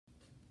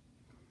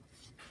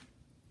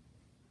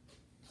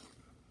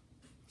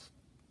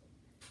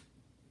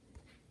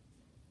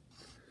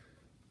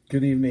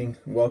Good evening.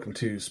 Welcome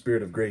to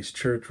Spirit of Grace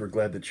Church. We're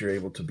glad that you're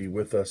able to be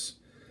with us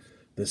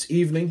this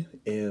evening,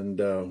 and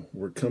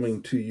we're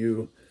coming to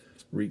you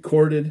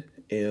recorded,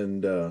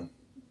 and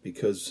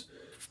because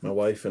my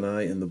wife and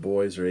I and the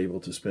boys are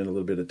able to spend a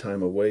little bit of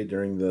time away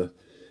in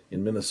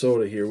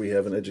Minnesota here, we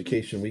have an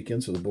education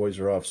weekend, so the boys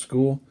are off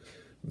school,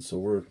 and so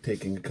we're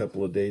taking a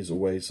couple of days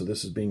away, so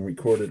this is being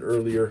recorded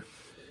earlier,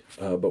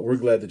 but we're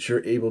glad that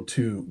you're able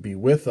to be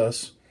with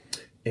us.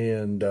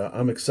 And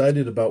I'm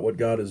excited about what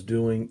God is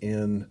doing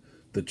in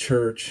the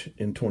church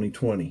in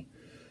 2020.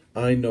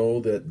 I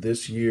know that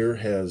this year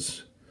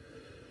has,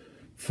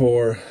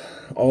 for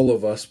all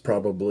of us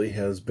probably,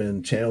 has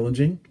been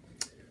challenging,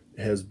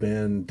 has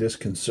been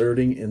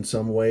disconcerting in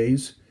some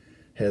ways,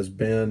 has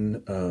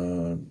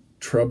been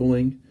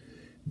troubling.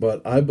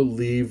 But I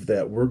believe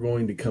that we're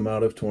going to come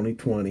out of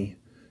 2020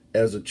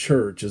 as a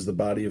church, as the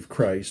body of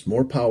Christ,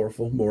 more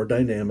powerful, more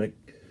dynamic,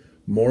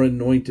 more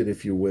anointed,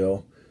 if you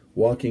will,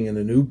 walking in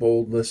a new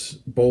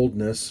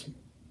boldness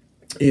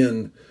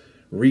in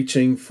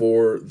reaching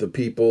for the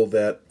people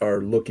that are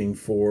looking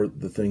for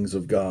the things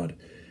of God.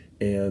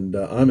 And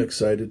I'm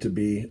excited to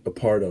be a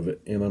part of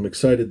it. And I'm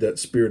excited that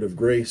Spirit of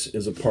Grace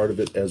is a part of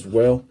it as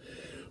well.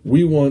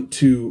 We want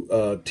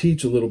to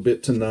teach a little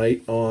bit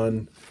tonight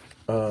on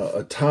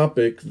a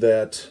topic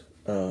that,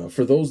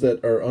 for those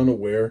that are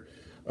unaware,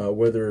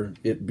 whether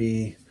it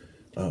be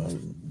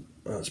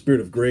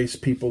Spirit of Grace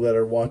people that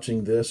are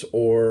watching this,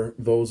 or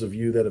those of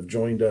you that have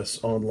joined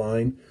us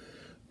online.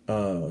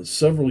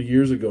 Several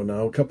years ago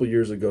now, a couple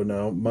years ago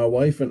now, my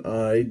wife and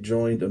I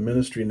joined a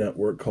ministry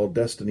network called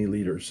Destiny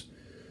Leaders.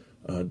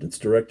 It's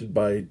directed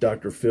by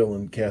Dr. Phil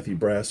and Kathy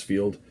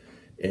Brassfield,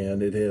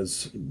 and it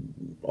has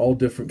all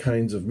different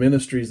kinds of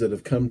ministries that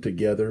have come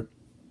together.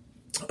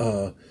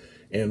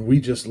 And we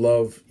just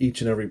love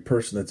each and every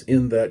person that's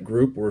in that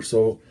group. We're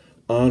so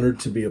honored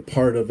to be a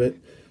part of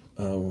it.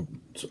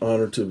 It's an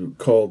honor to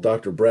call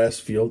Dr.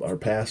 Brassfield our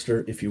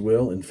pastor, if you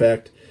will. In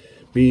fact,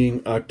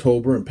 being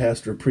October and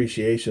Pastor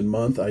Appreciation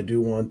Month, I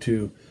do want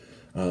to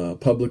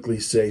publicly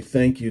say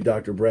thank you,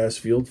 Dr.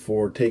 Brassfield,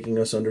 for taking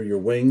us under your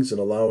wings and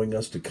allowing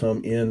us to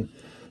come in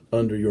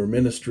under your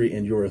ministry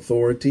and your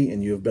authority.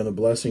 And you have been a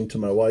blessing to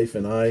my wife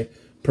and I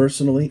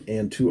personally,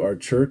 and to our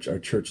church. Our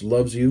church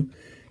loves you,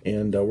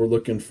 and we're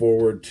looking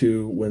forward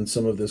to when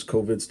some of this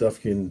COVID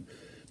stuff can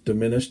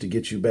diminish, to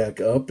get you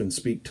back up and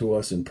speak to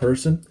us in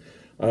person.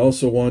 I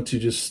also want to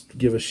just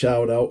give a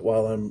shout out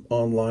while I'm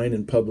online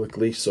and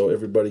publicly so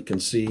everybody can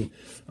see.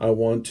 I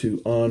want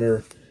to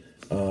honor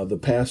the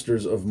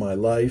pastors of my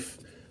life,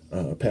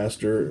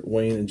 Pastor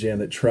Wayne and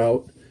Janet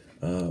Trout.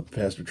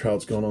 Pastor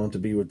Trout's gone on to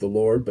be with the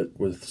Lord, but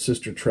with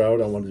Sister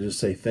Trout, I want to just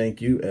say thank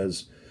you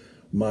as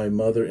my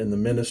mother in the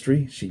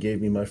ministry. She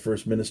gave me my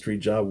first ministry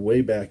job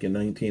way back in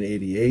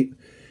 1988.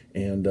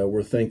 And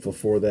we're thankful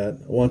for that.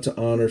 I want to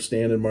honor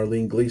Stan and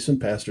Marlene Gleason,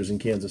 pastors in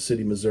Kansas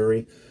City,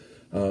 Missouri,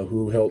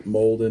 who helped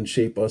mold and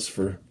shape us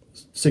for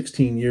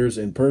 16 years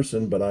in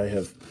person, but I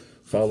have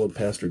followed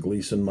Pastor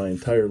Gleason my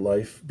entire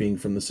life, being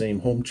from the same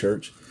home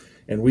church.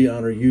 And we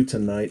honor you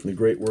tonight and the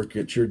great work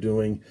that you're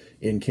doing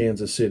in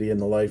Kansas City and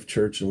the Life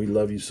Church, and we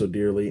love you so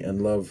dearly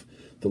and love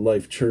the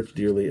Life Church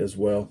dearly as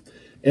well.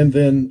 And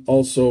then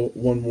also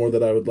one more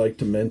that I would like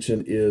to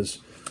mention is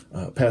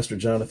Pastor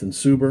Jonathan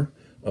Suber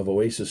of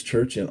Oasis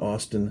Church in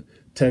Austin,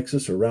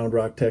 Texas, or Round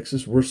Rock,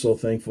 Texas. We're so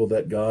thankful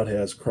that God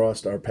has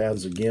crossed our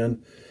paths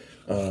again.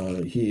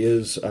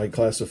 I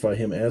classify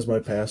him as my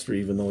pastor,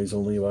 even though he's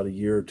only about a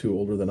year or two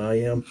older than I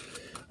am.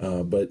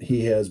 But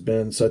he has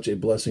been such a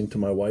blessing to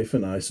my wife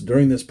and I. So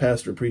during this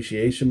Pastor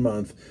Appreciation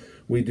Month,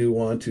 we do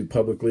want to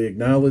publicly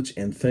acknowledge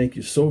and thank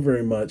you so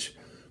very much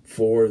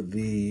for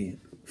the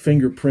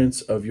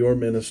fingerprints of your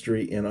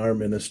ministry in our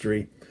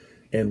ministry,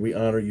 and we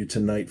honor you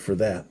tonight for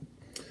that.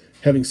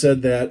 Having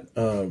said that,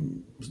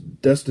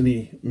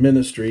 Destiny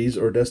Ministries,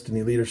 or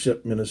Destiny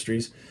Leadership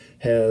Ministries,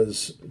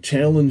 has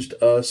challenged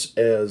us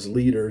as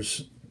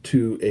leaders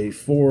to a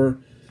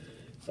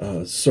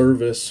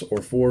 4-service or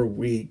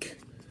 4-week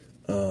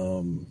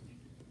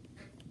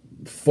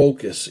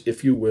focus,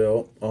 if you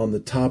will, on the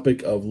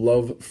topic of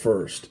love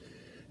first.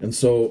 And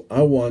so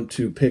I want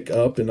to pick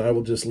up, and I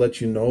will just let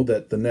you know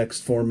that the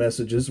next 4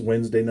 messages,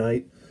 Wednesday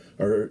night,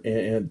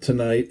 and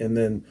tonight, and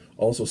then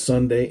also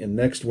Sunday and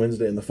next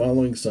Wednesday and the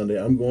following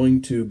Sunday, I'm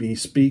going to be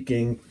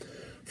speaking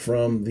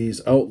from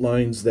these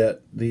outlines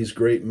that these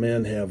great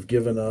men have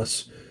given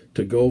us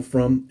to go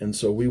from. And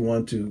so we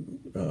want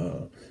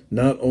to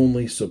not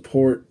only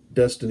support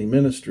Destiny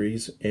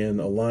Ministries and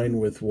align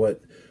with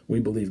what we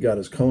believe God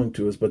is calling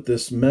to us, but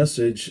this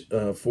message,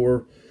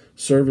 4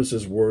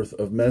 services worth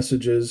of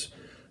messages,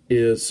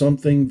 is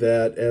something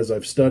that, as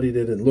I've studied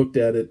it and looked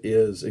at it,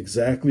 is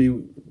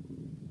exactly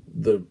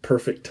the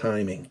perfect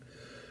timing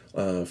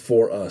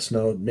for us.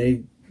 Now, it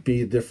may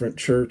be a different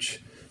church.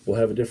 We'll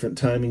have a different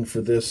timing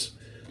for this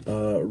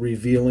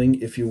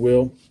revealing, if you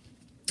will,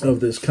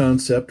 of this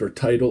concept or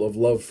title of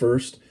Love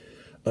First.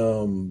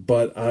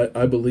 But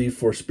I believe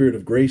for Spirit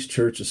of Grace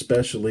Church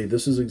especially,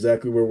 this is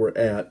exactly where we're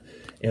at.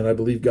 And I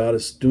believe God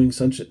is doing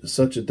such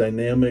a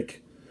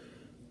dynamic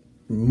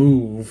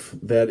move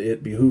that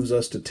it behooves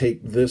us to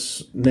take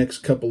this next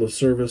couple of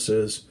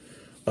services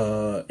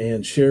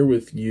and share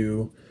with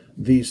you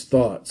these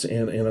thoughts.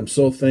 And I'm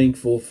so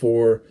thankful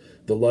for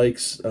the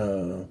likes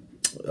of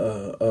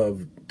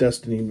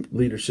Destiny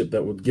Leadership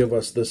that would give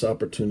us this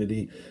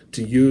opportunity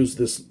to use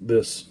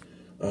this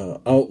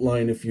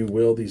outline, if you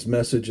will, these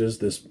messages,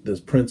 this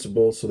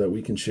principle, so that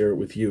we can share it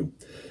with you.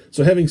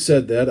 So having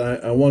said that,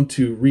 I want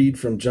to read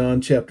from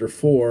John chapter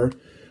 4.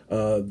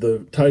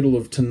 The title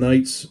of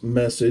tonight's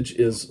message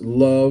is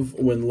Love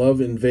When Love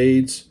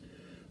Invades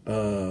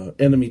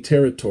Enemy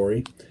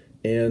Territory.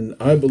 And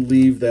I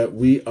believe that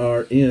we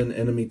are in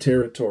enemy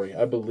territory.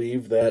 I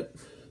believe that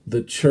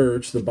the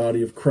church, the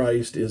body of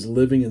Christ, is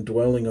living and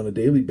dwelling on a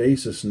daily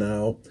basis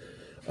now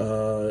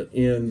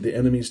in the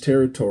enemy's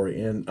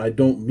territory. And I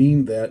don't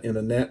mean that in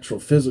a natural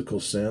physical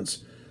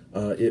sense.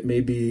 It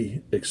may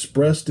be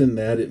expressed in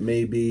that, it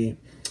may be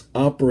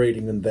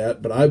operating in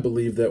that, but I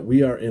believe that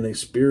we are in a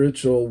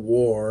spiritual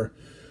war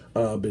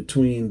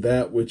between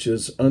that which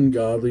is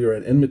ungodly or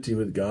at enmity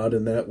with God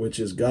and that which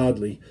is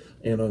godly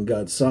and on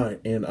God's side.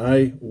 And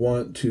I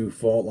want to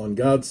fall on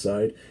God's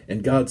side,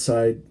 and God's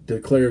side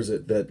declares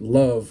it, that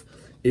love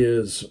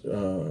is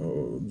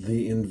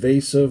the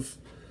invasive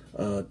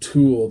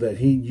tool that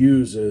he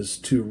uses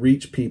to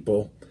reach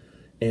people.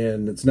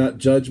 And it's not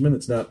judgment,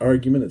 it's not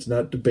argument, it's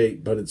not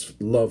debate, but it's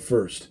love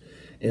first.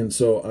 And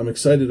so I'm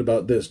excited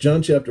about this.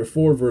 John chapter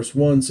 4, verse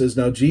 1 says,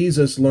 Now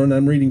Jesus learned,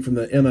 I'm reading from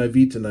the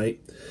NIV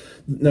tonight,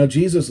 Now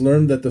Jesus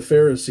learned that the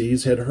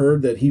Pharisees had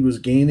heard that he was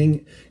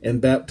gaining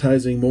and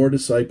baptizing more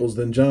disciples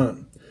than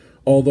John,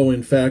 although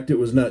in fact it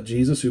was not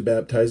Jesus who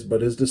baptized,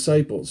 but his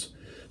disciples.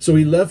 So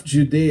he left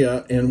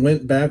Judea and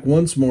went back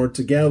once more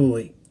to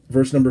Galilee.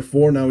 Verse number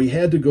 4, Now he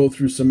had to go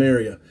through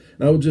Samaria.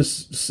 And I will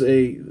just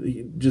say,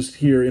 just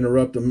here,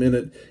 interrupt a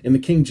minute. In the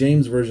King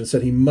James Version, it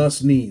said he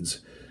must needs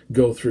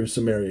go through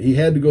Samaria. He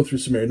had to go through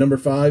Samaria. Number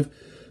 5,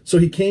 so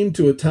he came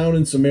to a town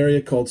in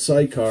Samaria called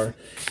Sychar,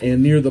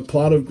 and near the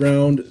plot of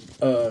ground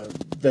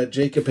that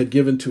Jacob had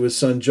given to his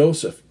son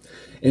Joseph.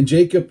 And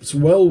Jacob's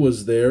well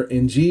was there,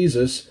 and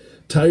Jesus,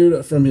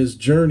 tired from his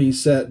journey,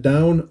 sat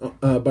down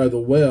by the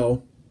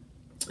well,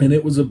 and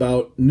it was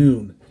about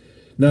noon.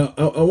 Now,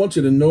 I want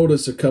you to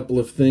notice a couple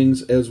of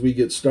things as we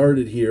get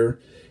started here.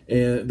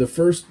 And the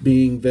first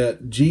being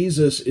that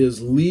Jesus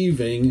is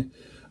leaving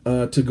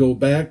to go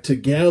back to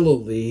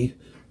Galilee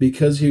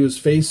because he was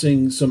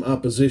facing some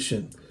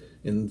opposition.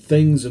 And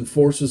things and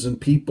forces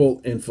and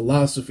people and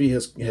philosophy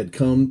had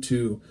come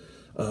to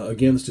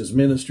against his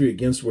ministry,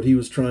 against what he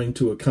was trying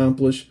to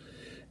accomplish.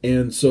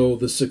 And so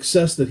the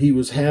success that he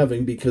was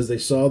having, because they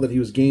saw that he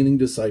was gaining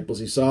disciples,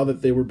 he saw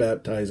that they were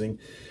baptizing,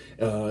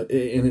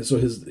 and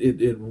so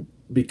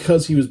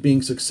because he was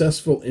being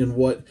successful in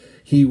what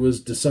he was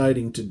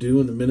deciding to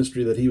do in the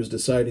ministry that he was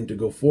deciding to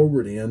go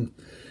forward in,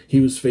 he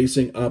was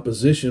facing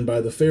opposition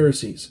by the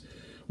Pharisees,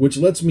 which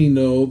lets me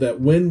know that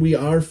when we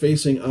are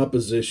facing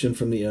opposition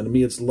from the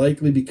enemy, it's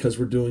likely because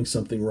we're doing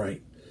something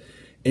right.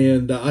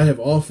 And I have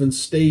often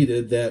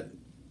stated that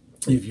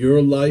if your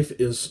life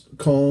is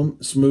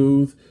calm,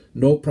 smooth,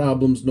 no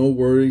problems, no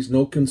worries,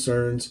 no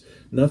concerns,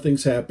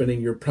 nothing's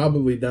happening, you're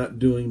probably not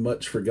doing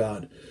much for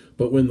God.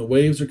 But when the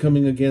waves are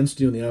coming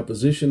against you and the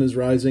opposition is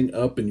rising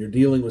up and you're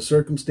dealing with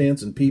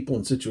circumstance and people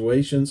and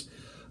situations,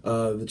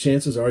 the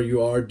chances are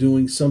you are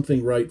doing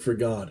something right for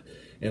God.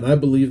 And I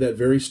believe that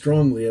very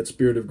strongly at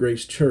Spirit of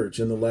Grace Church.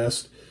 In the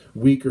last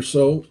week or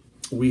so,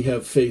 we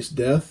have faced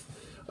death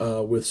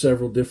with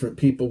several different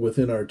people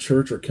within our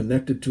church or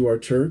connected to our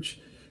church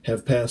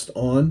have passed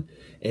on,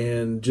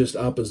 and just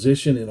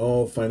opposition in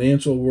all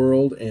financial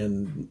world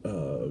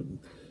and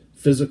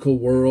physical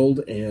world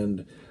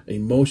and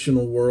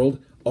emotional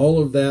world.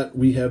 All of that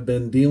we have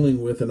been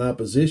dealing with in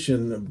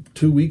opposition.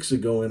 2 weeks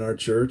ago in our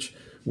church,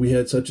 we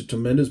had such a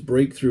tremendous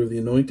breakthrough of the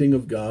anointing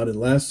of God, and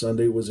last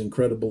Sunday was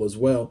incredible as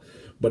well.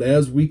 But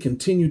as we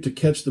continue to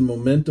catch the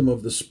momentum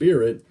of the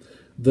Spirit,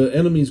 the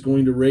enemy is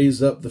going to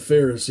raise up the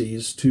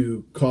Pharisees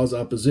to cause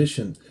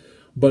opposition.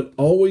 But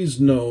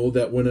always know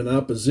that when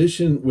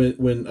opposition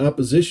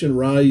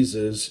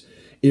rises,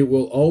 it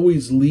will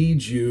always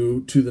lead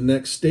you to the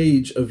next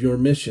stage of your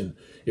mission.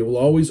 It will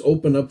always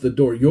open up the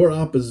door. Your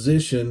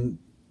opposition,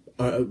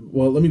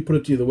 let me put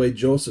it to you the way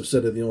Joseph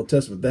said in the Old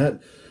Testament, that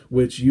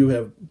which you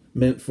have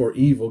meant for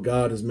evil,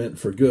 God has meant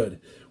for good.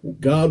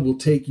 God will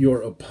take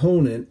your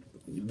opponent,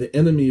 the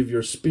enemy of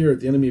your spirit,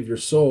 the enemy of your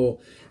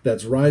soul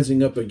that's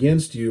rising up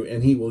against you,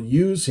 and he will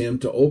use him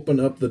to open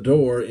up the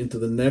door into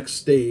the next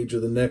stage or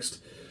the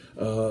next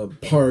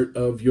part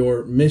of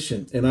your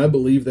mission. And I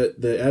believe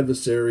that the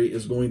adversary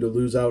is going to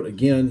lose out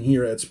again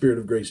here at Spirit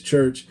of Grace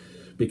Church,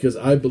 because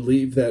I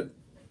believe that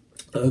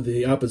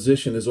the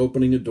opposition is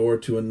opening a door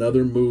to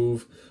another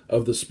move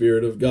of the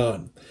Spirit of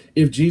God.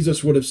 If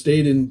Jesus would have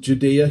stayed in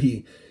Judea,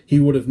 he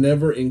would have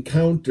never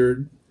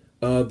encountered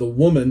the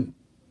woman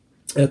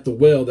at the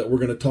well that we're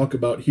going to talk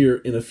about here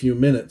in a few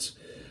minutes.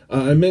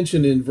 I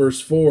mentioned in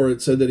verse 4,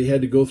 it said that he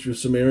had to go through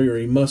Samaria, or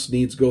he must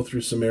needs go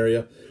through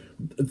Samaria.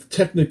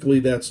 Technically,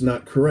 that's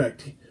not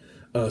correct.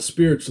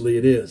 Spiritually,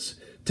 it is.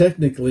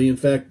 Technically, in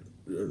fact,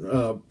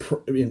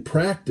 in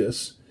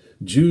practice,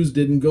 Jews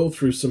didn't go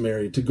through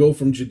Samaria. To go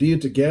from Judea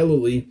to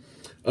Galilee,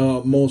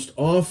 most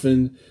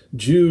often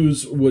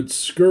Jews would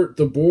skirt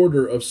the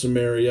border of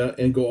Samaria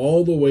and go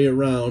all the way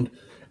around,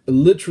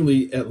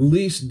 literally at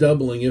least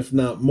doubling, if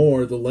not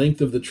more, the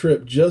length of the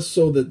trip, just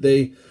so that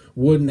they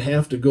wouldn't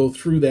have to go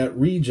through that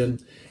region.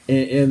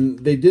 And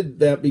they did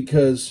that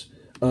because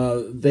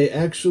they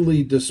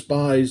actually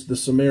despised the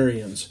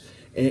Samaritans.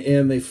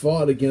 And they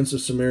fought against the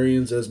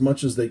Samaritans as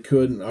much as they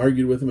could and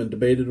argued with them and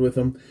debated with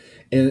them.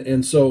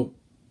 And so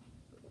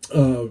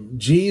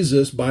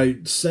Jesus, by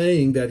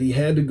saying that he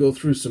had to go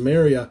through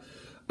Samaria,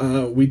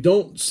 we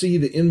don't see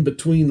the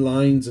in-between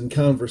lines and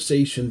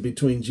conversation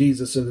between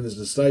Jesus and his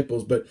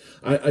disciples, but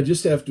I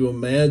just have to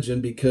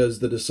imagine, because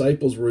the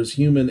disciples were as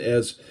human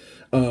as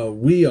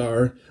we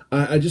are,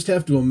 I just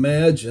have to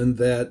imagine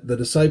that the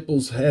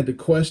disciples had to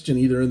question,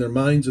 either in their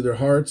minds or their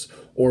hearts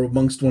or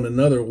amongst one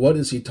another, what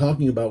is he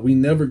talking about? We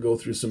never go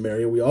through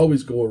Samaria. We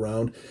always go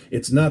around.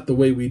 It's not the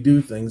way we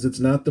do things. It's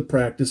not the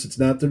practice. It's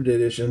not the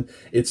tradition.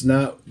 It's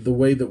not the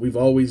way that we've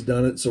always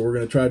done it, so we're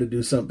going to try to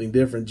do something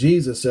different.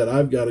 Jesus said,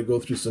 I've got to go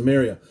through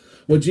Samaria.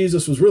 What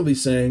Jesus was really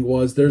saying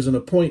was, there's an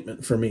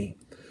appointment for me.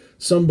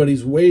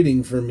 Somebody's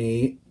waiting for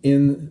me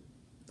in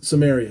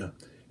Samaria,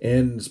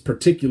 and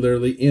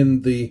particularly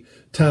in the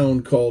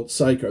town called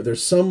Sychar.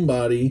 There's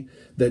somebody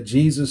that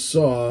Jesus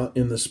saw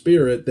in the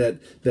Spirit, that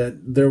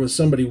there was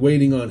somebody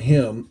waiting on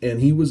him, and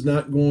he was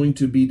not going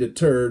to be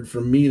deterred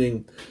from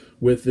meeting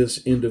with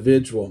this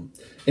individual.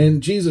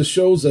 And Jesus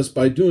shows us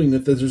by doing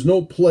that there's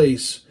no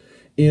place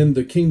in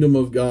the kingdom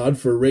of God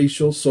for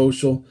racial,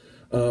 social,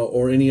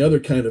 or any other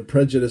kind of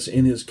prejudice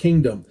in his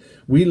kingdom.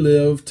 We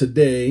live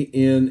today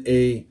in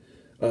a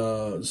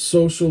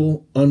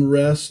social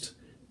unrest,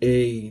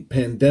 a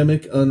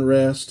pandemic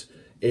unrest,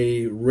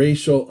 a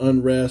racial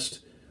unrest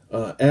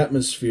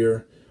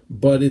atmosphere,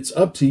 but it's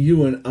up to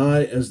you and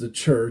I as the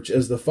church,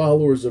 as the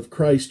followers of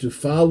Christ, to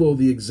follow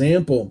the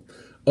example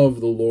of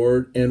the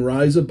Lord and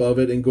rise above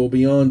it and go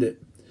beyond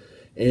it.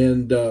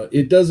 And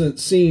it doesn't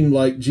seem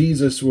like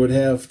Jesus would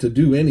have to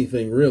do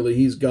anything, really.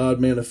 He's God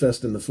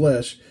manifest in the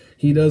flesh.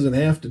 He doesn't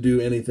have to do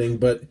anything,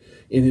 but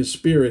in his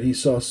spirit, he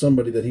saw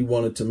somebody that he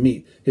wanted to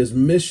meet. His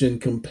mission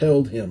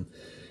compelled him.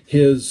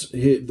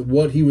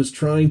 What he was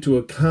trying to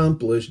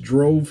accomplish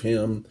drove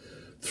him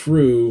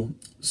through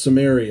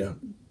Samaria.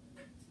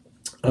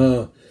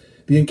 The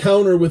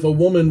encounter with a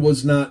woman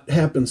was not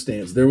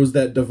happenstance. There was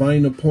that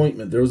divine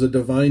appointment. There was a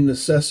divine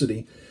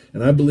necessity.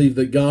 And I believe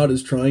that God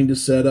is trying to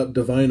set up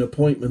divine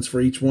appointments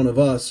for each one of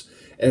us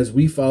as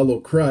we follow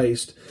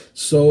Christ,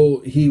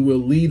 so he will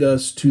lead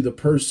us to the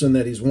person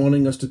that he's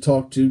wanting us to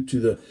talk to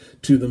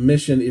the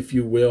mission, if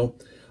you will.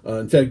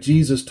 In fact,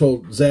 Jesus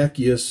told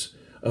Zacchaeus,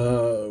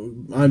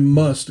 I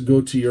must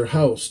go to your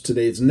house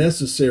today. It's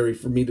necessary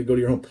for me to go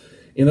to your home.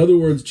 In other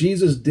words,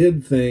 Jesus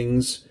did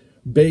things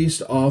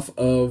based off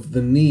of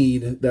the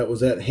need that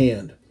was at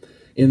hand.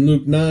 In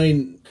Luke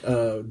 9,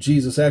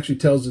 Jesus actually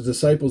tells his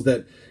disciples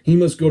that he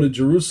must go to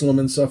Jerusalem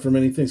and suffer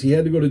many things. He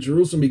had to go to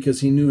Jerusalem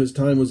because he knew his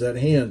time was at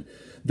hand.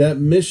 That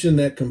mission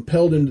that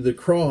compelled him to the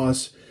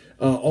cross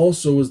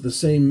also was the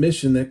same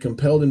mission that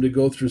compelled him to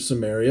go through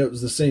Samaria. It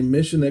was the same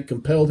mission that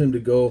compelled him to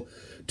go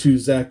to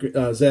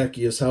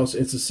Zacchaeus' house.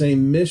 It's the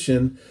same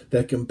mission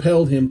that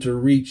compelled him to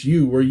reach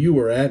you where you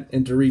were at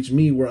and to reach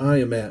me where I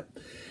am at.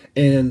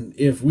 And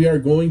if we are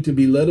going to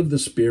be led of the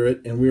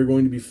Spirit, and we are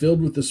going to be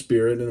filled with the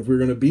Spirit, and if we're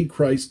going to be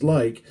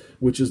Christ-like,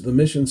 which is the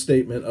mission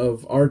statement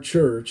of our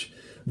church,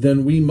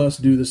 then we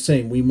must do the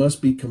same. We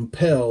must be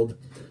compelled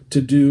to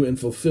do and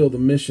fulfill the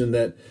mission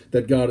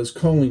that God is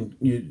calling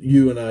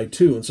you and I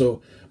to. And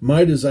so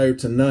my desire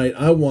tonight,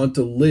 I want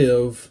to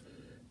live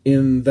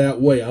in that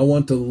way. I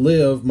want to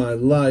live my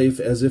life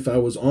as if I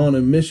was on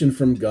a mission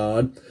from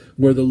God,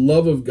 where the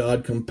love of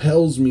God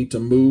compels me to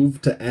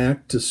move, to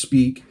act, to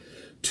speak,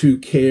 to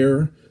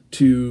care,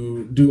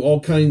 to do all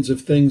kinds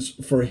of things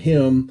for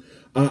him.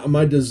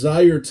 My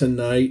desire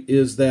tonight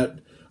is that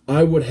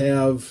I would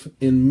have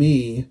in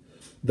me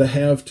the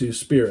have-to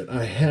spirit.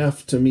 I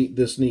have to meet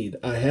this need.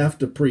 I have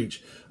to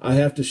preach. I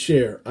have to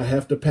share. I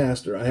have to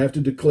pastor. I have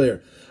to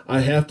declare. I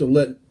have to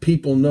let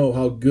people know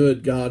how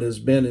good God has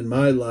been in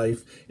my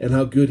life and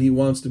how good he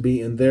wants to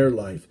be in their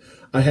life.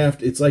 I have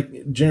to, it's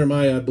like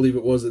Jeremiah, I believe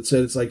it was, that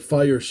said, it's like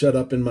fire shut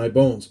up in my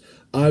bones.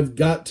 I've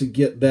got to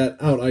get that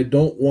out.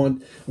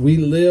 We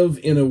live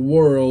in a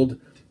world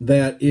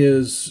that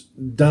is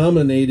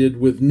dominated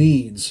with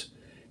needs.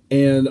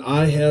 And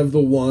I have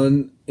the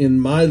one in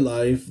my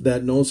life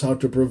that knows how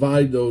to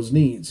provide those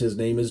needs. His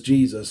name is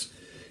Jesus.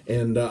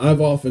 And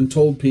I've often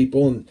told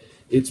people, and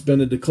it's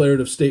been a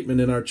declarative statement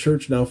in our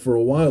church now for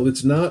a while,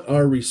 it's not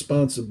our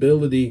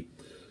responsibility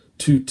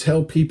to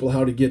tell people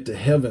how to get to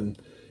heaven.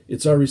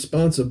 It's our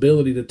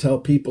responsibility to tell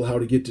people how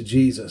to get to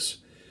Jesus.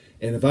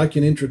 And if I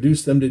can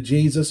introduce them to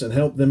Jesus and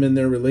help them in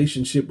their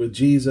relationship with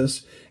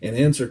Jesus and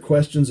answer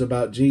questions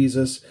about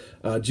Jesus,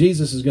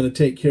 Jesus is going to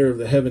take care of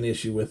the heaven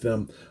issue with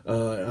them.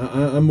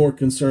 I'm more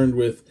concerned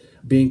with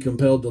being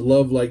compelled to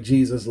love like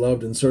Jesus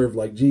loved and serve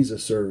like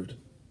Jesus served.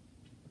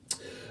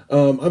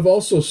 I've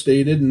also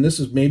stated, and this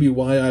is maybe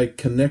why I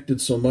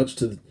connected so much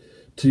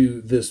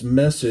to this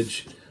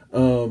message,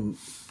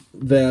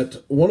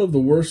 that one of the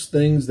worst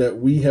things that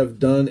we have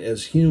done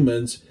as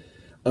humans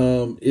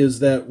is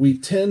that we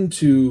tend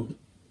to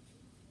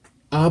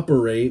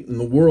operate, and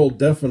the world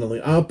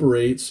definitely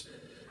operates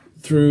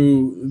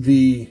through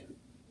the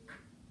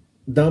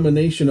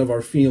domination of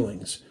our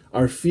feelings.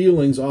 Our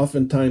feelings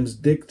oftentimes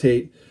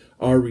dictate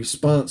our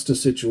response to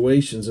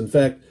situations. In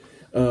fact,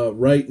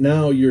 right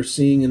now you're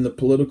seeing in the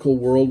political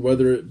world,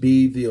 whether it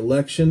be the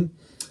election,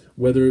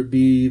 whether it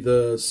be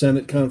the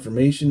Senate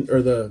confirmation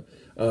or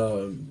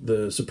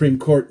the Supreme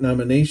Court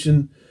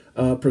nomination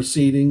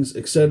proceedings,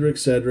 et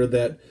cetera,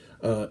 that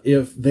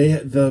if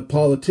the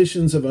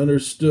politicians have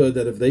understood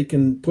that if they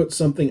can put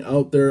something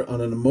out there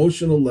on an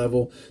emotional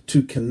level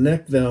to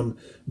connect them,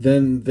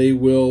 then they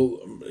will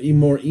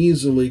more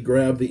easily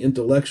grab the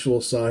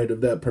intellectual side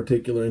of that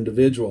particular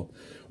individual.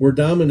 We're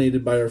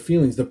dominated by our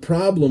feelings. The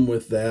problem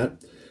with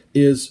that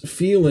is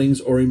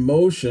feelings or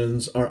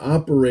emotions are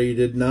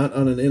operated not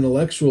on an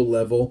intellectual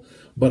level,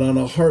 but on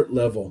a heart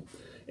level.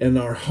 And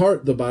our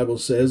heart, the Bible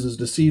says, is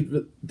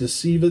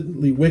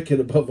deceivingly wicked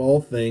above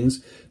all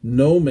things.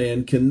 No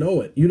man can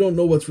know it. You don't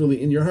know what's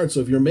really in your heart. So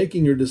if you're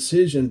making your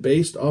decision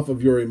based off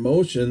of your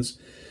emotions,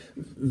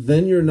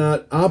 then you're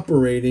not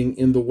operating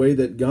in the way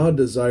that God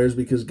desires,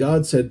 because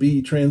God said, be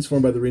ye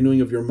transformed by the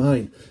renewing of your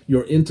mind,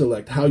 your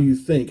intellect, how you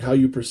think, how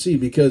you perceive.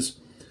 Because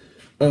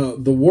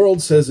the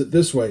world says it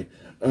this way.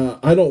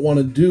 I don't want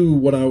to do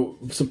what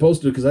I'm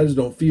supposed to do because I just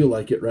don't feel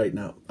like it right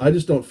now. I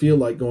just don't feel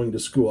like going to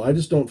school. I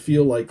just don't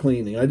feel like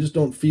cleaning. I just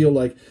don't feel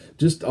like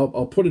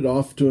I'll put it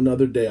off to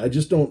another day. I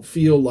just don't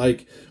feel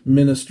like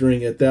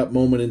ministering at that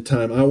moment in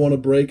time. I want a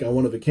break. I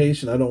want a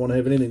vacation. I don't want to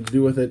have anything to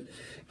do with it.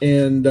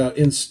 And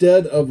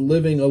instead of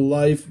living a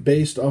life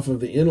based off of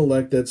the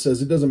intellect that says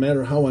it doesn't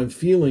matter how I'm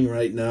feeling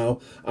right now,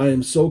 I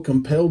am so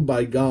compelled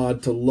by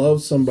God to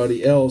love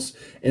somebody else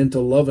and to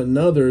love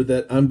another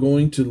that I'm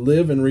going to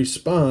live and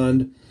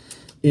respond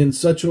in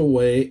such a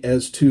way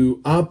as to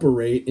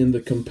operate in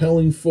the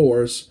compelling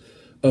force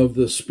of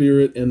the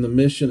Spirit and the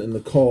mission and the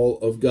call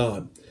of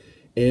God.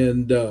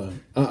 And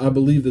I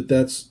believe that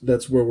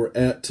that's where we're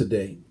at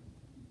today.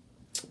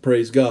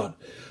 Praise God.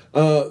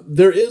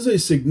 There is a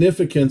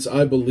significance,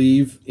 I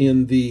believe,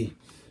 in the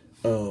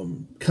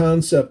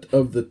concept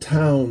of the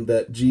town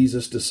that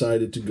Jesus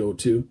decided to go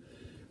to.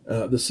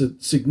 The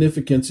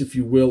significance, if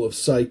you will, of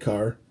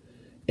Sychar.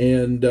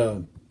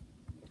 And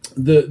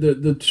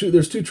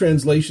there's two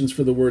translations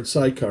for the word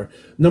Sychar.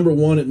 Number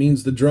one, it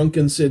means the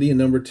drunken city, and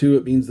number two,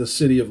 it means the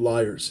city of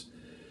liars.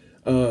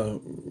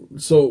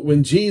 So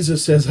when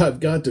Jesus says, I've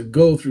got to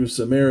go through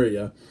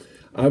Samaria,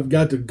 I've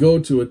got to go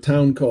to a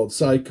town called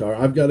Sychar,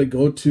 I've got to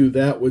go to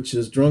that which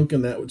is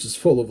drunken, that which is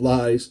full of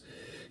lies,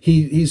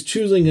 he's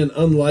choosing an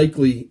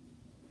unlikely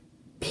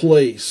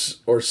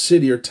place or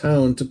city or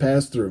town to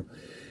pass through.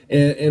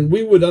 And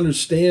we would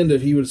understand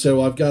if he would say,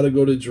 well, I've got to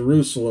go to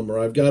Jerusalem, or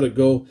I've got to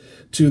go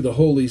to the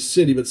holy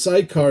city. But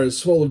Sychar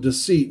is full of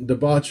deceit and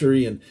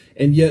debauchery,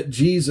 and yet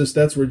Jesus,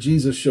 that's where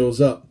Jesus shows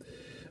up.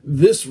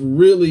 This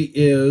really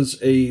is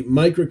a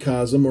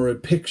microcosm or a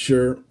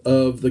picture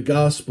of the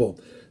gospel.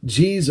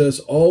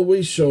 Jesus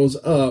always shows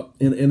up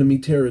in enemy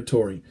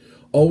territory,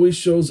 always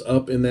shows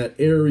up in that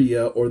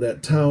area or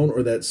that town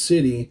or that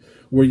city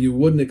where you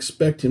wouldn't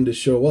expect him to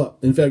show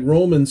up. In fact,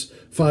 Romans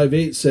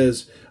 5:8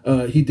 says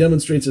he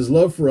demonstrates his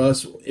love for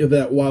us,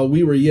 that while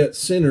we were yet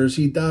sinners,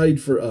 he died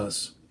for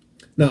us.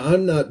 Now,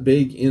 I'm not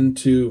big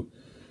into,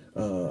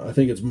 I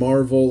think it's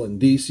Marvel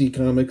and DC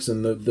Comics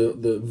and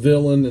the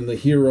villain and the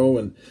hero,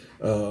 and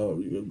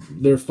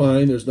they're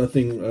fine. There's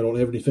nothing, I don't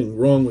have anything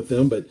wrong with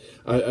them, but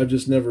I've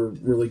just never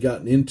really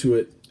gotten into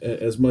it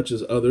as much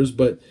as others.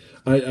 But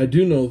I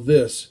do know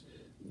this: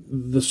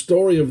 the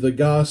story of the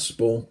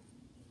gospel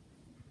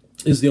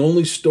is the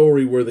only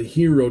story where the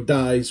hero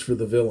dies for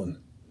the villain.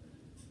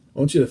 I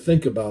want you to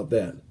think about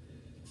that.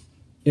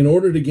 In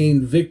order to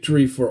gain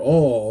victory for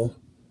all,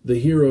 the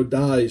hero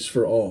dies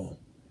for all.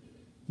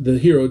 The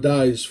hero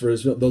dies for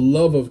his villain. The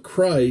love of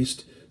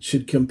Christ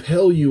should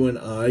compel you and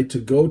I to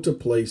go to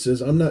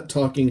places. I'm not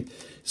talking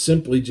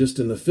simply just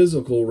in the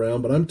physical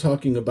realm, but I'm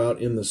talking about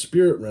in the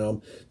spirit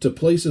realm, to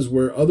places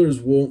where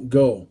others won't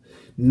go.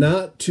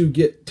 Not to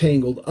get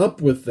tangled up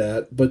with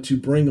that, but to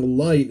bring a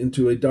light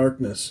into a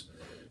darkness,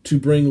 to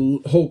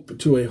bring hope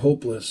to a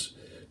hopeless,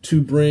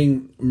 to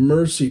bring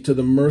mercy to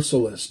the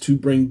merciless, to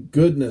bring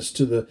goodness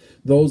to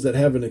those that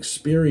haven't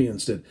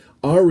experienced it.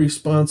 Our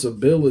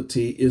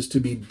responsibility is to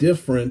be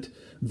different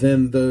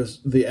than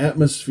the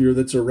atmosphere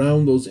that's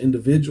around those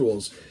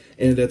individuals.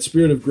 And at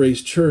Spirit of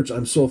Grace Church,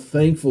 I'm so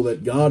thankful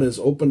that God has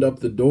opened up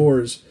the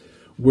doors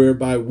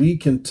whereby we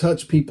can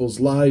touch people's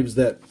lives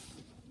that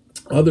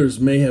others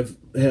may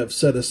have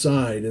set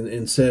aside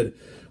and said,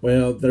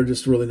 well, they're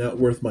just really not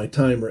worth my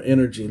time or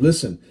energy.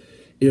 Listen,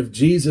 if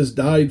Jesus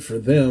died for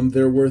them,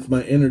 they're worth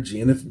my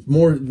energy. And if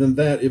more than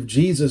that, if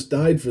Jesus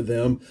died for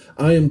them,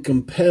 I am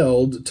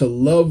compelled to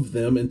love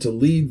them and to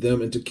lead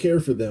them and to care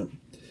for them.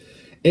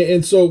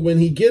 And so when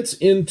he gets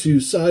into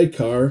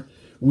Sychar,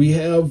 We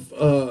have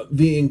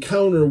the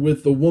encounter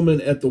with the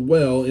woman at the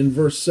well in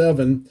verse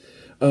 7.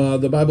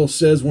 The Bible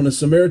says, when a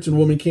Samaritan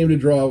woman came to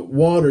draw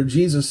water,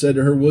 Jesus said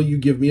to her, "Will you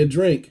give me a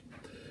drink?"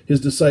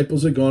 His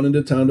disciples had gone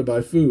into town to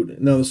buy food.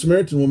 Now the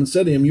Samaritan woman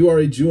said to him, "You are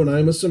a Jew and I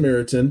am a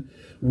Samaritan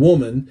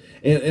woman,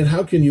 and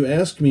how can you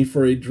ask me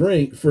for a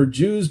drink? For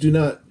Jews do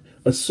not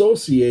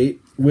associate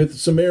with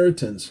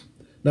Samaritans."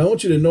 Now I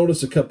want you to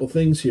notice a couple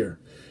things here.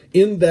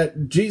 In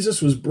that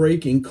Jesus was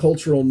breaking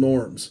cultural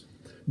norms.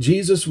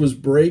 Jesus was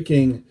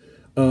breaking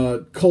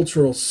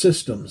cultural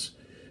systems.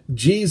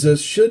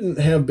 Jesus shouldn't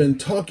have been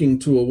talking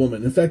to a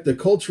woman. In fact, the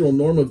cultural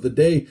norm of the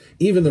day,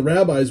 even the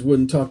rabbis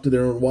wouldn't talk to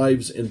their own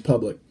wives in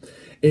public.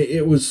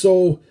 It was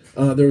so,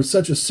 there was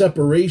such a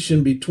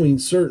separation between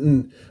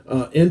certain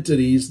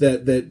entities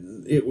that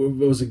it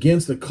was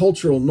against the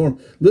cultural norm.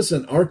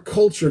 Listen, our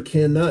culture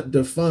cannot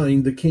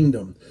define the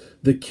kingdom.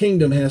 The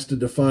kingdom has to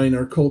define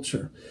our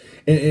culture.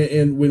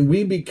 And when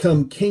we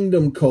become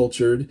kingdom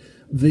cultured,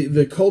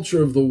 the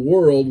culture of the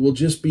world will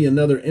just be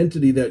another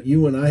entity that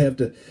you and I have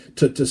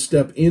to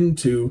step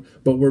into,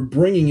 but we're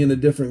bringing in a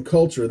different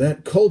culture.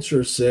 That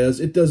culture says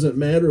it doesn't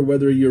matter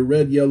whether you're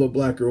red, yellow,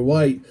 black, or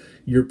white,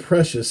 you're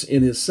precious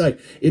in his sight.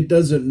 It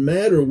doesn't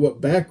matter what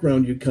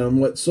background you come,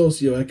 what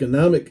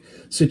socioeconomic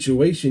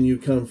situation you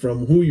come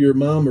from, who your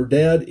mom or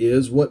dad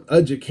is, what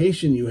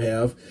education you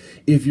have.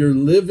 If you're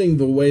living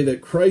the way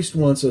that Christ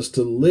wants us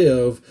to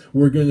live,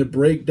 we're going to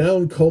break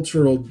down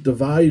cultural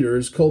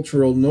dividers,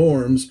 cultural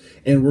norms,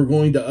 and we're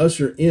going to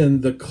usher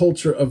in the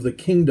culture of the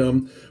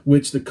kingdom,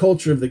 which the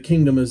culture of the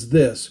kingdom is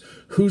this: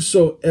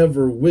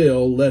 whosoever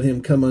will, let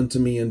him come unto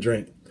me and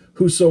drink.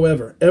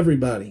 Whosoever,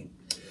 everybody.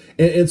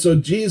 And so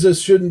Jesus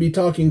shouldn't be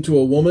talking to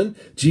a woman.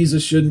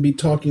 Jesus shouldn't be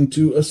talking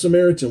to a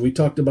Samaritan. We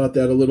talked about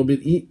that a little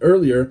bit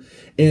earlier.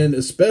 And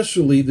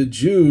especially the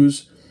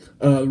Jews,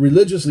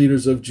 religious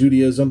leaders of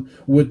Judaism,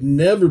 would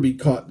never be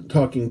caught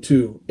talking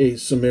to a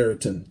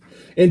Samaritan.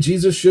 And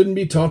Jesus shouldn't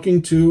be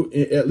talking to,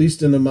 at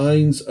least in the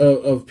minds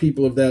of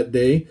people of that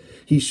day,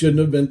 he shouldn't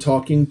have been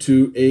talking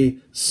to a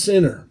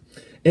sinner.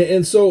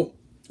 And so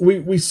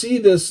we see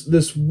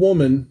this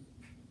woman,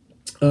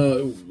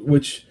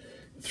 which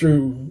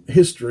through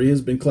history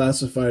has been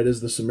classified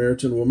as the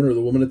Samaritan woman, or the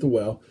woman at the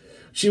well.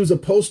 She was a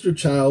poster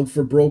child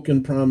for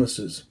broken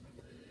promises.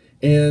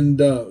 And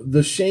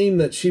the shame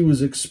that she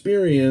was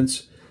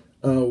experiencing,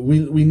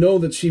 we know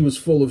that she was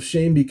full of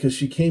shame because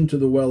she came to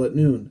the well at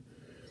noon.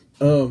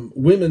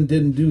 Women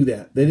didn't do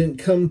that. They didn't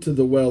come to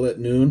the well at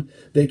noon.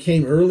 They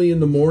came early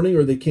in the morning,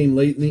 or they came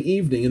late in the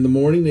evening. In the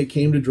morning, they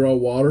came to draw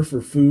water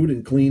for food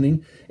and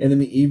cleaning. And in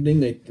the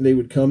evening, they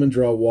would come and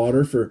draw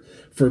water for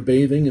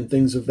bathing and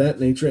things of that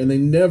nature. And they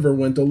never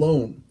went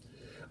alone.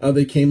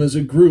 They came as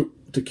a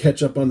group to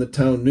catch up on the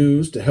town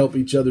news, to help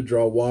each other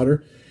draw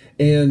water.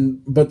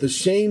 But the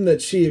shame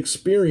that she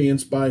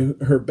experienced by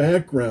her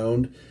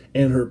background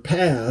and her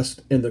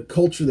past and the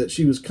culture that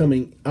she was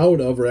coming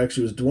out of, or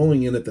actually was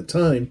dwelling in at the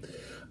time,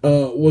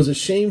 was a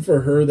shame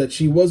for her that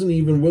she wasn't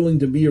even willing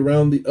to be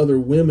around the other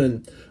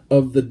women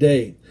of the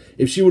day.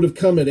 If she would have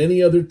come at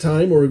any other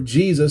time, or if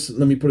Jesus,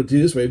 let me put it to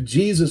you this way, if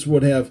Jesus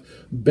would have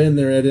been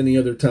there at any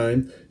other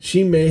time,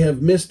 she may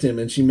have missed him,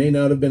 and she may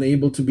not have been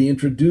able to be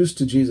introduced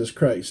to Jesus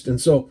Christ. And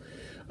so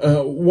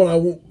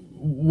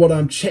what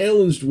I'm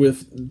challenged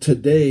with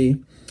today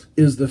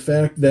is the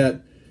fact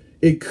that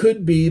it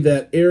could be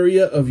that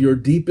area of your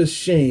deepest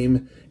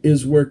shame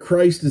is where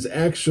Christ is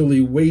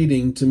actually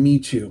waiting to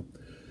meet you.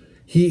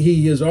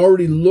 He has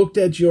already looked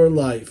at your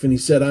life and he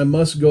said, I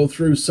must go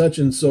through such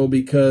and so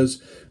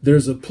because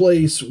there's a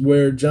place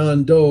where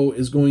John Doe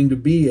is going to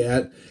be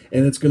at,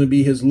 and it's going to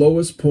be his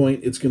lowest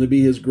point. It's going to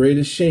be his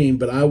greatest shame,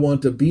 but I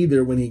want to be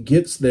there when he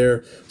gets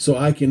there so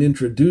I can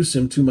introduce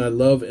him to my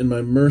love and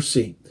my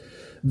mercy.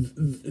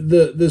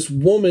 This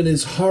woman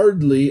is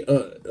hardly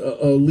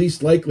a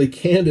least likely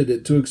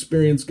candidate to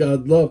experience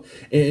God's love,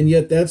 and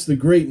yet that's the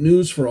great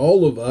news for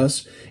all of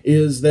us,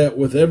 is that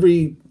with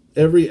every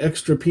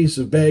extra piece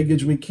of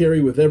baggage we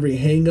carry, with every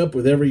hang up,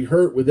 with every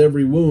hurt, with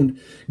every wound,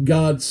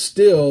 God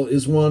still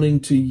is wanting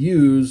to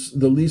use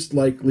the least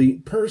likely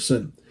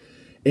person.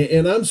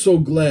 And I'm so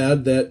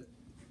glad that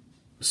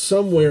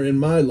somewhere in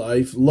my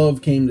life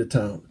love came to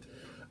town.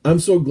 I'm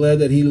so glad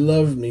that he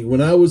loved me when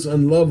I was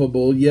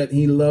unlovable, yet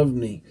he loved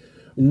me.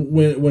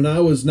 When I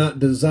was not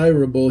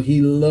desirable,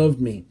 he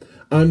loved me.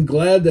 I'm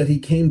glad that he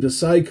came to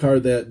Sychar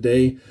that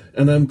day,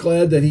 and I'm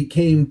glad that he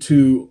came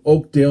to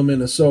Oakdale,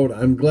 Minnesota.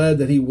 I'm glad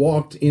that he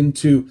walked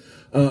into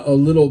a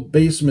little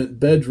basement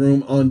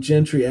bedroom on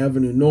Gentry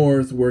Avenue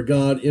North, where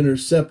God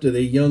intercepted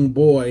a young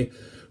boy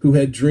who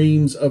had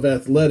dreams of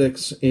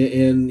athletics,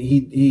 and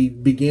he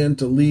began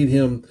to lead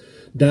him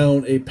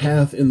down a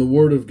path in the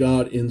Word of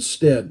God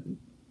instead.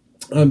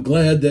 I'm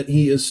glad that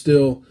he is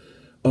still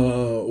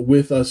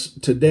with us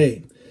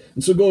today.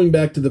 And so going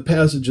back to the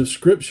passage of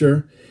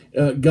Scripture,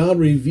 God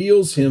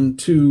reveals him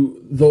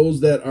to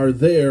those that are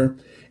there,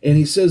 and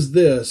he says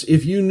this: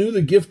 if you knew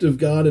the gift of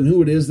God and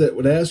who it is that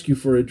would ask you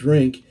for a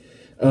drink,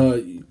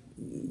 you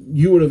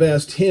would have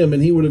asked him,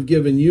 and he would have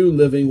given you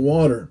living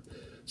water.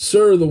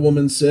 "Sir," the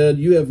woman said,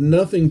 "you have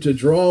nothing to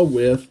draw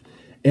with,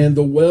 and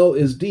the well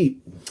is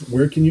deep.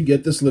 Where can you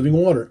get this living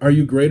water? Are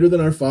you greater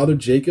than our father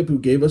Jacob, who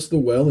gave us the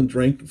well and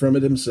drank from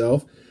it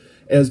himself,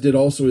 as did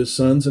also his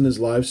sons and his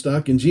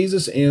livestock?" And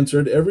Jesus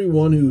answered,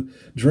 "Everyone who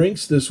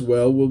drinks this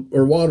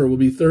water will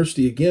be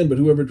thirsty again, but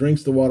whoever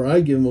drinks the water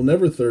I give him will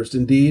never thirst.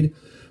 Indeed,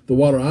 the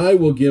water I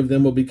will give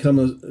them will become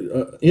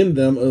in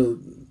them a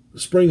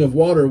spring of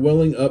water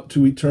welling up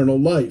to eternal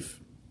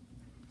life."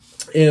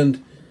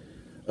 And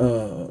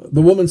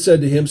the woman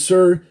said to him,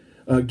 "Sir,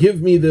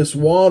 give me this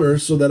water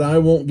so that I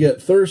won't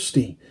get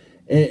thirsty."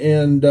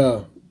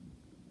 I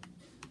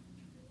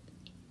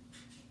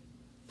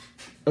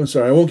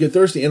won't get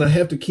thirsty, and I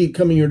have to keep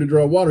coming here to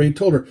draw water. He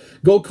told her,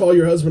 "Go call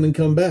your husband and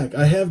come back."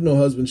 "I have no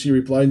husband," she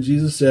replied. And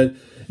Jesus said,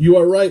 "You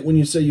are right when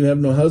you say you have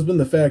no husband.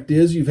 The fact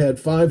is, you've had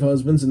 5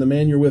 husbands, and the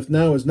man you're with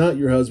now is not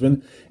your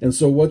husband. And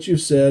so what you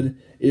said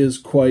is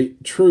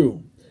quite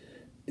true."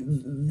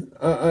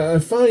 I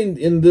find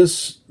in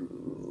this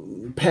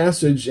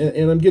passage,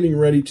 and I'm getting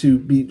ready to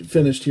be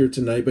finished here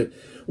tonight, but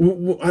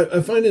I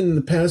find in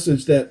the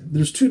passage that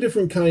there's 2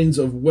 different kinds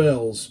of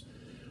wells,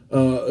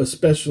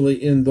 especially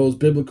in those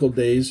biblical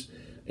days,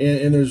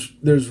 and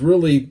there's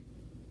really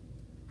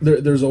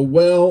there's a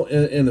well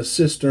and a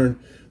cistern.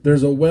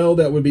 There's a well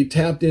that would be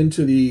tapped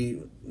into the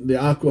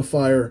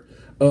aquifer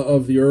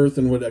of the earth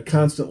and would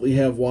constantly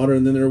have water,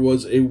 and then there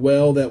was a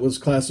well that was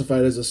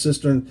classified as a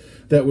cistern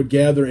that would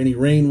gather any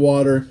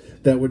rainwater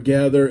that would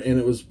gather, and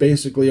it was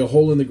basically a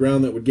hole in the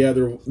ground that would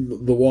gather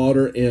the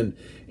water and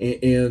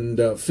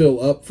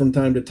fill up from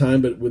time to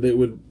time, but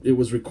it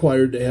was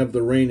required to have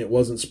the rain. It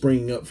wasn't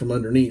springing up from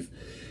underneath.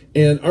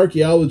 And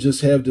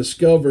archaeologists have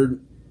discovered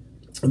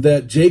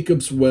that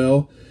Jacob's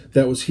well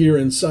that was here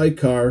in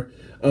Sychar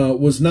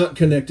was not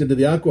connected to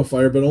the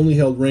aquifer, but only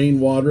held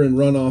rainwater and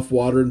runoff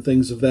water and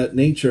things of that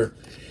nature.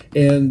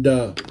 And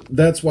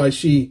that's why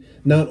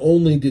not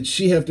only did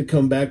she have to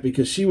come back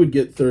because she would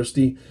get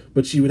thirsty,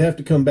 but she would have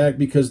to come back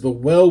because the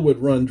well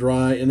would run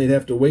dry and they'd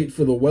have to wait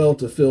for the well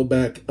to fill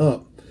back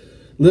up.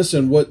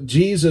 Listen, what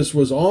Jesus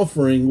was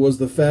offering was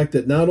the fact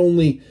that not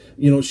only,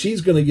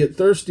 she's going to get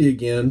thirsty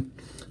again,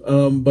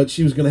 but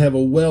she was going to have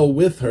a well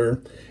with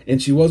her,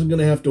 and she wasn't going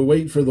to have to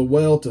wait for the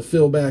well to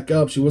fill back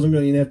up. She wasn't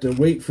going to have to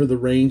wait for the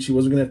rain. She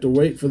wasn't going to have to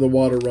wait for the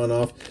water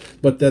runoff,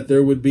 but that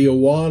there would be a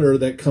water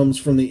that comes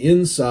from the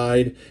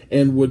inside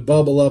and would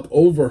bubble up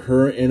over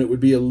her, and it would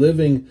be a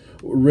living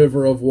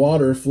river of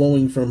water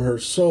flowing from her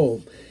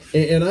soul.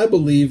 And I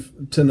believe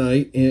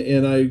tonight,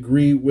 and I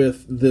agree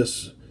with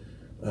this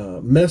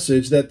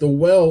message, that the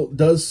well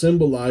does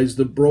symbolize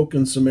the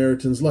broken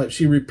Samaritan's life.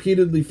 She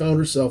repeatedly found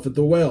herself at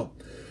the well,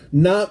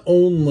 not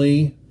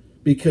only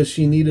because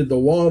she needed the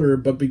water,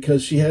 but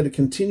because she had to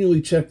continually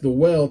check the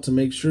well to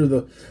make sure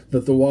that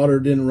the water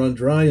didn't run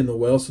dry in the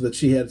well, so that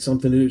she had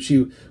something to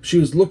do. She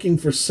was looking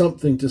for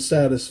something to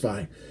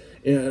satisfy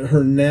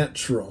her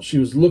natural. She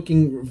was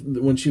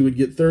looking, when she would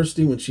get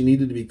thirsty, when she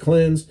needed to be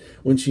cleansed,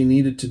 when she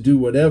needed to do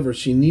whatever,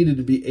 she needed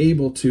to be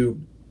able to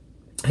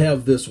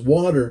have this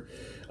water.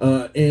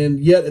 And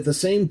yet at the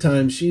same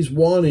time, she's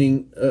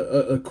wanting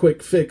a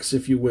quick fix,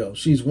 if you will.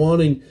 She's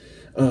wanting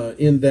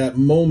in that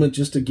moment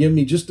just to give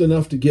me just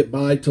enough to get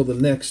by till the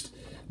next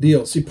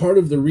deal. See, part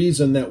of the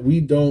reason that we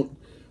don't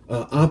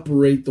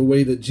operate the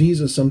way that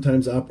Jesus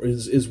sometimes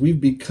operates is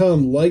we've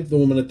become like the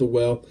woman at the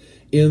well,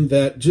 in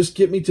that just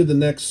get me to the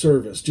next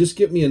service. Just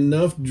get me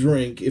enough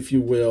drink, if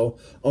you will,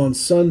 on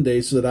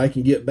Sunday so that I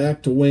can get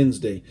back to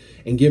Wednesday.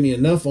 And give me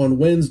enough on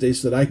Wednesday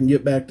so that I can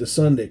get back to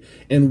Sunday.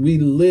 And we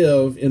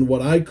live in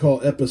what I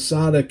call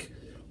episodic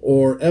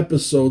or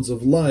episodes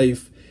of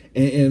life,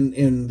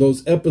 and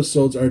those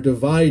episodes are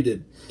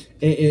divided.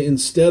 And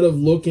instead of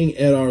looking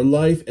at our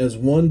life as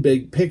one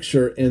big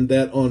picture, and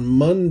that on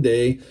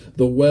Monday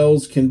the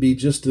wells can be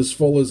just as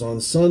full as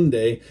on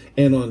Sunday,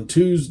 and on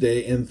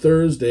Tuesday and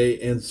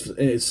Thursday, and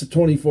it's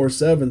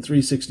 24/7,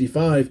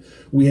 365,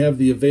 we have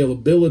the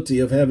availability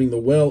of having the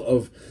well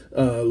of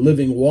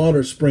living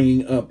water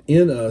springing up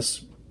in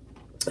us.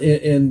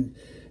 And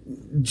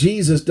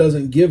Jesus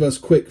doesn't give us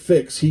quick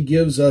fix. He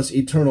gives us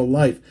eternal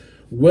life.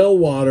 Well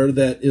water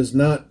that is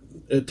not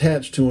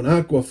attached to an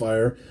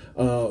aquifer,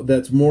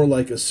 that's more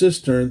like a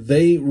cistern,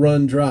 they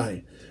run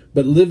dry.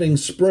 But living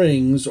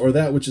springs, or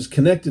that which is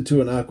connected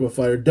to an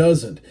aquifer,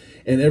 doesn't.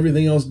 And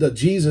everything else does.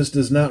 Jesus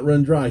does not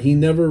run dry. He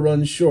never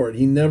runs short.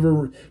 He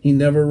never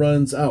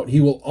runs out. He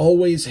will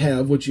always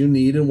have what you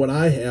need and what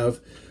I have,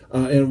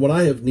 and what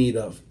I have need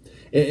of.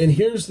 And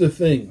here's the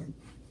thing.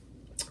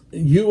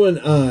 You and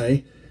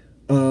I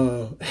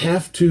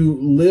have to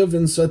live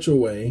in such a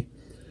way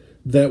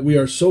that we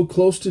are so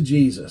close to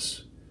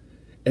Jesus,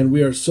 and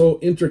we are so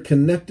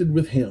interconnected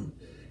with him,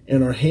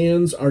 and our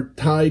hands are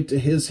tied to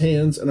his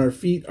hands, and our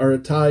feet are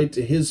tied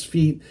to his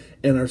feet,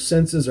 and our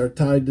senses are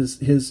tied to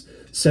his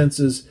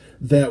senses,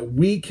 that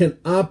we can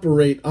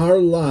operate our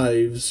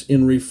lives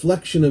in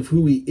reflection of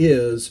who he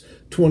is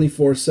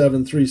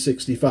 24/7,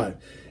 365,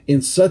 in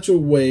such a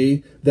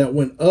way that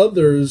when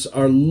others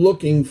are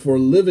looking for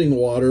living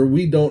water,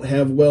 we don't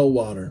have well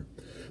water.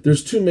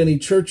 There's too many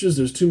churches,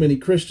 there's too many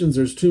Christians,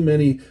 there's too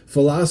many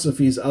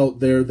philosophies out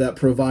there that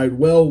provide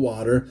well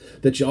water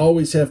that you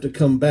always have to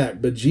come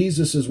back. But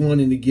Jesus is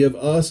wanting to give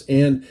us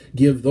and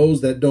give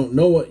those that don't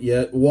know it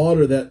yet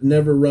water that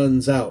never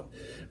runs out.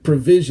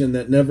 Provision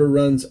that never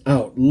runs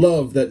out,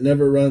 love that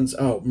never runs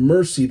out,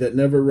 mercy that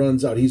never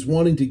runs out. He's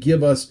wanting to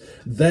give us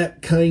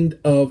that kind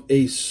of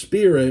a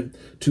spirit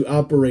to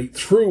operate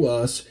through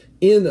us,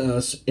 in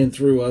us, and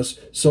through us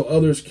so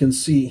others can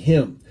see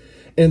him.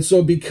 And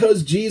so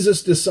because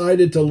Jesus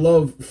decided to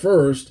love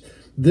first,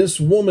 this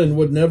woman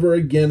would never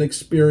again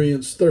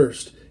experience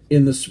thirst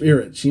in the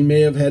spirit. She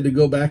may have had to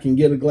go back and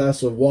get a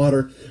glass of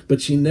water,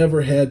 but she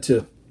never had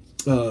to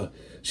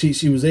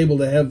She was able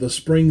to have the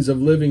springs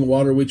of living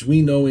water, which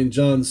we know in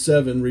John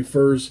 7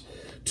 refers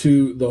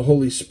to the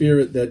Holy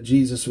Spirit that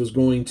Jesus was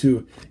going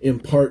to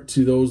impart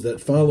to those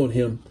that followed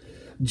him.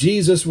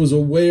 Jesus was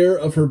aware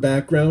of her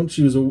background.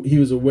 He was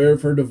aware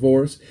of her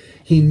divorce.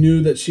 He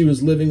knew that she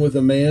was living with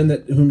a man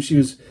whom she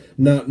was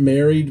not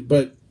married,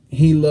 but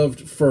he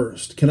loved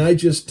first. Can I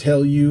just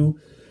tell you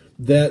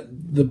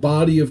that the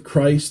body of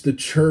Christ, the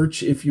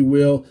church, if you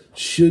will,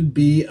 should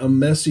be a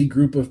messy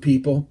group of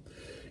people?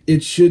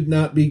 It should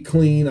not be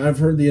clean. I've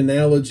heard the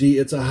analogy,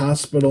 it's a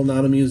hospital,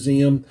 not a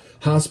museum.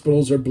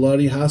 Hospitals are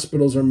bloody.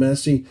 Hospitals are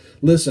messy.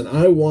 Listen,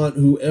 I want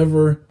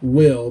whoever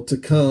will to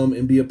come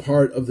and be a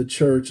part of the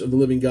church of the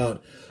living God.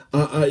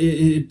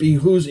 It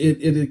behooves,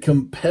 it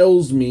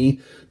compels me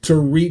to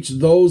reach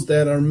those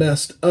that are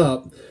messed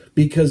up,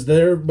 because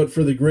but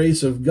for the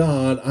grace of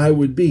God, I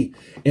would be.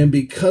 And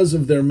because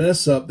of their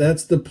mess up,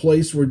 that's the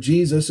place where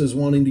Jesus is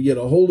wanting to get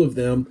a hold of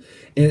them.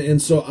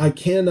 And so I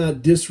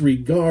cannot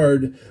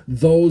disregard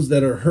those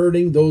that are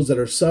hurting, those that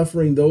are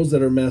suffering, those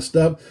that are messed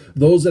up,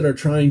 those that are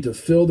trying to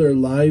fill their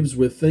lives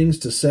with things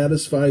to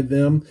satisfy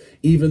them,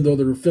 even though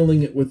they're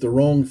filling it with the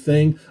wrong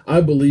thing. I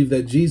believe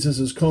that Jesus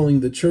is calling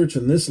the church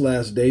in this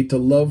last day to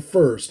love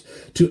first,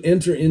 to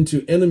enter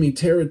into enemy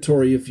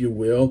territory, if you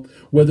will,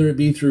 whether it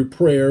be through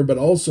prayer, but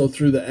also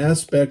through the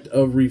aspect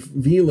of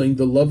revealing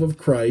the love of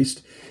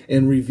Christ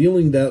and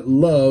revealing that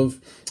love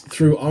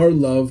through our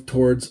love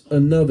towards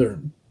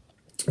another.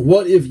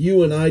 What if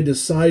you and I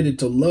decided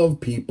to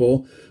love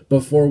people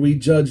before we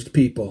judged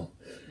people?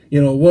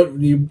 God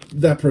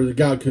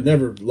could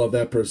never love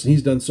that person.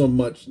 He's done so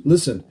much.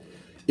 Listen,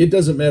 it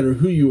doesn't matter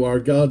who you are.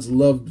 God's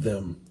loved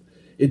them.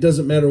 It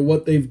doesn't matter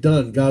what they've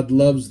done. God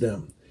loves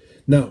them.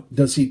 Now,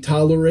 does he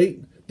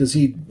tolerate? Does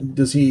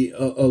he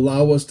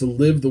allow us to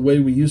live the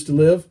way we used to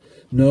live?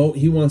 No,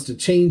 he wants to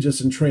change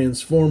us and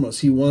transform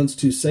us. He wants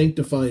to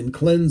sanctify and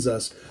cleanse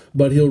us,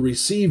 but he'll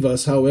receive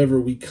us however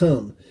we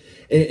come.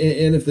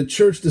 And if the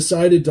church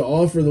decided to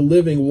offer the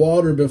living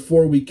water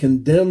before we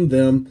condemn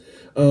them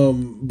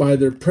by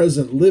their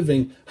present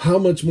living, how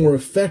much more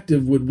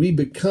effective would we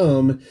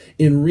become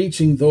in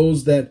reaching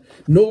those that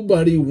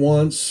nobody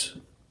wants?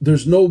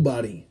 There's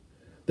nobody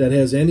that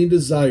has any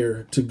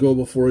desire to go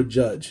before a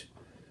judge,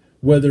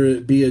 whether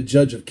it be a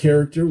judge of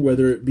character,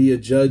 whether it be a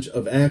judge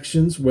of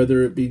actions,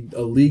 whether it be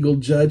a legal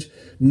judge.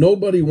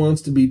 Nobody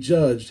wants to be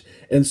judged.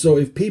 And so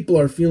if people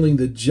are feeling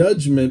the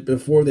judgment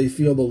before they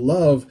feel the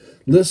love,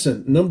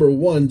 listen, number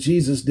one,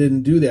 Jesus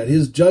didn't do that.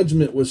 His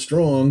judgment was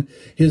strong.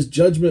 His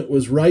judgment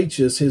was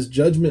righteous. His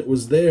judgment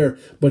was there.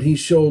 But he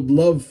showed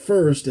love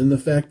first in the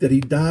fact that he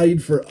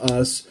died for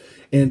us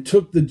and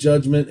took the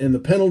judgment and the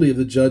penalty of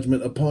the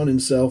judgment upon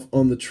himself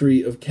on the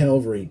tree of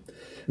Calvary.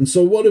 And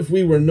so what if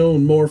we were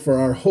known more for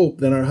our hope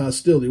than our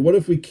hostility? What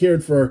if we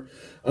cared for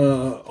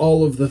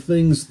all of the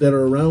things that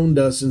are around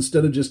us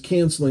instead of just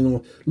canceling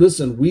them?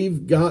 Listen,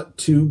 we've got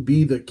to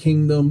be the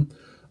kingdom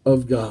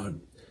of God.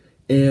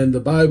 And the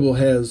Bible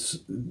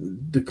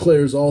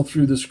declares all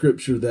through the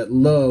scripture that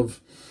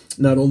love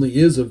not only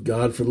is of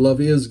God, for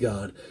love is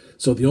God.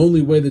 So the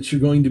only way that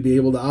you're going to be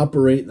able to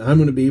operate, and I'm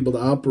going to be able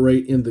to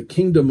operate in the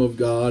kingdom of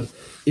God,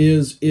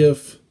 is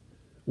if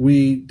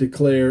we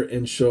declare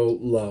and show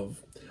love.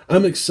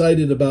 I'm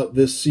excited about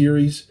this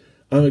series.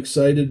 I'm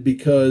excited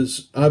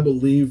because I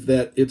believe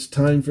that it's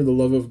time for the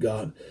love of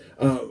God.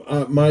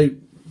 My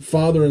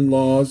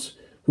father-in-law's,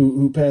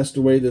 who passed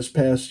away this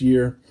past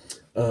year,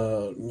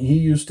 he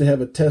used to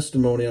have a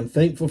testimony. I'm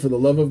thankful for the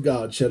love of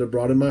God shed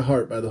abroad in my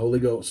heart by the Holy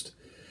Ghost.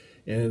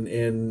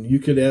 And you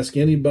could ask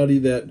anybody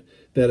that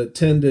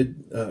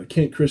attended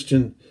Kent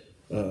Christian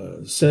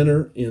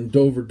Center in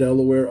Dover,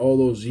 Delaware, all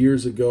those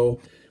years ago.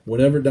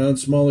 Whenever Don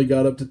Smalley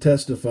got up to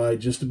testify,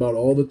 just about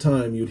all the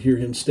time you'd hear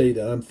him say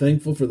that. I'm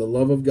thankful for the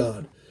love of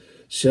God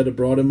shed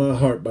abroad in my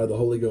heart by the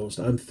Holy Ghost.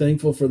 I'm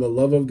thankful for the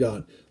love of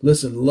God.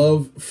 Listen,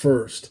 love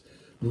first.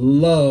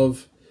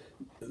 Love.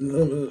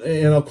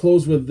 And I'll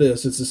close with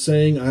this. It's a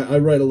saying. I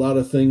write a lot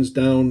of things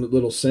down,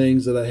 little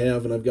sayings that I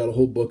have, and I've got a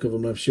whole book of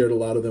them. I've shared a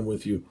lot of them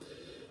with you.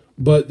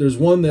 But there's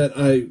one that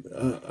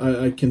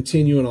I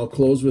continue, and I'll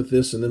close with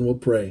this, and then we'll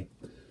pray.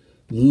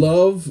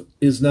 Love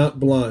is not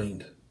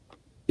blind.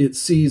 It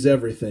sees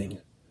everything.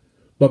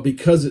 But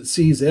because it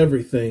sees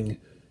everything,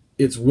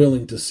 it's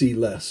willing to see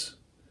less.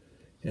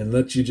 And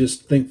let you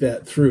just think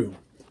that through.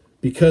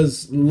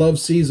 because love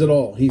sees it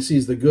all. He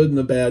sees the good and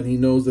the bad, and he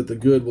knows that the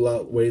good will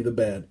outweigh the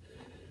bad.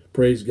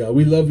 Praise God.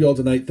 We love you all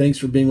tonight. Thanks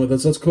for being with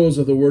us. Let's close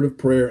with a word of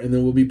prayer, and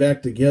then we'll be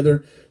back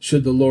together,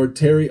 should the Lord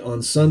tarry,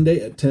 on Sunday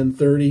at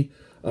 10:30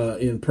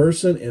 in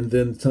person, and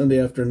then Sunday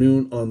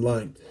afternoon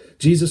online.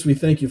 Jesus, we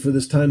thank you for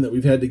this time that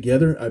we've had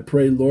together. I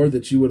pray, Lord,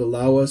 that you would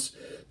allow us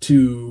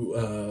to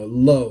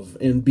love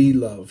and be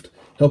loved.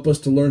 Help us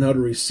to learn how to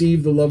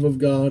receive the love of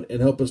God,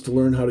 and help us to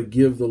learn how to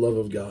give the love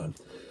of God.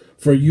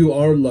 For you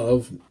are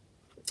love,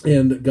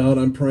 and God,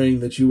 I'm praying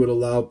that you would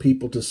allow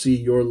people to see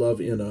your love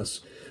in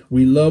us.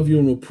 We love you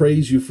and will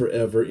praise you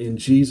forever. In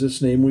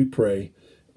Jesus' name we pray.